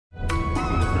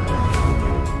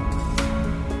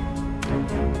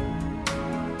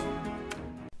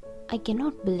I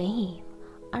cannot believe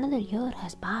another year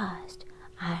has passed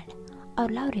and our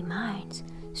love remains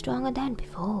stronger than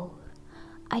before.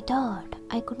 I thought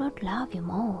I could not love you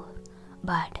more,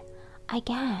 but I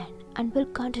can and will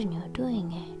continue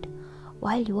doing it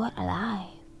while you are alive.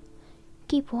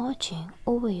 Keep watching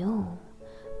over you,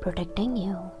 protecting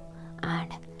you,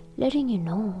 and letting you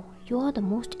know you are the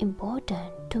most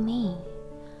important to me.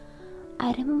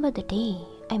 I remember the day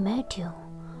I met you,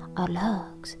 our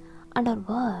looks and our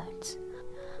words.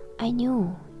 I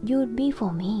knew you would be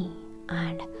for me,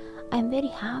 and I am very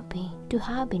happy to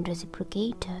have been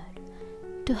reciprocated,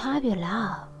 to have your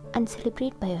love and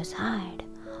celebrate by your side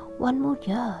one more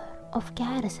year of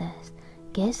caresses,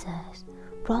 kisses,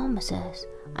 promises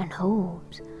and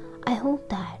hopes. I hope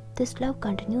that this love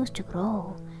continues to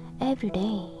grow every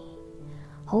day.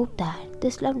 Hope that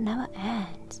this love never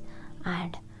ends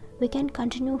and we can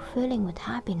continue filling with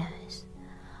happiness.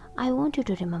 I want you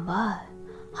to remember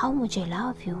how much I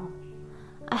love you.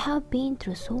 I have been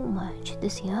through so much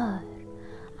this year,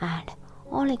 and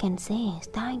all I can say is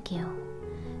thank you.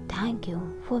 Thank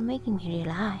you for making me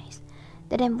realize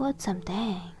that I'm worth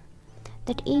something,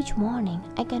 that each morning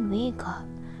I can wake up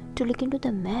to look into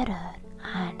the mirror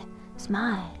and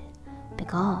smile,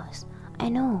 because I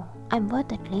know I'm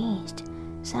worth at least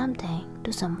something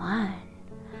to someone.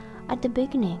 At the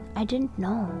beginning, I didn't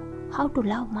know how to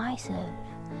love myself.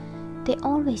 They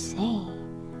always say,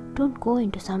 don't go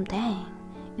into something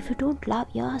if you don't love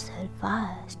yourself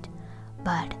first.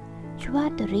 But you are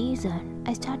the reason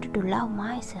I started to love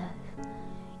myself.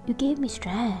 You gave me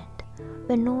strength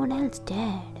when no one else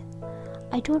did.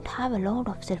 I don't have a lot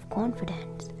of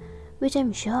self-confidence, which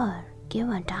I'm sure,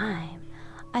 given time,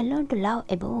 I learned to love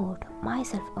about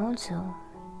myself also.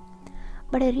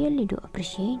 But I really do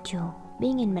appreciate you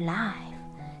being in my life.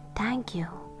 Thank you.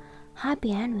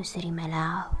 Happy anniversary, my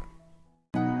love.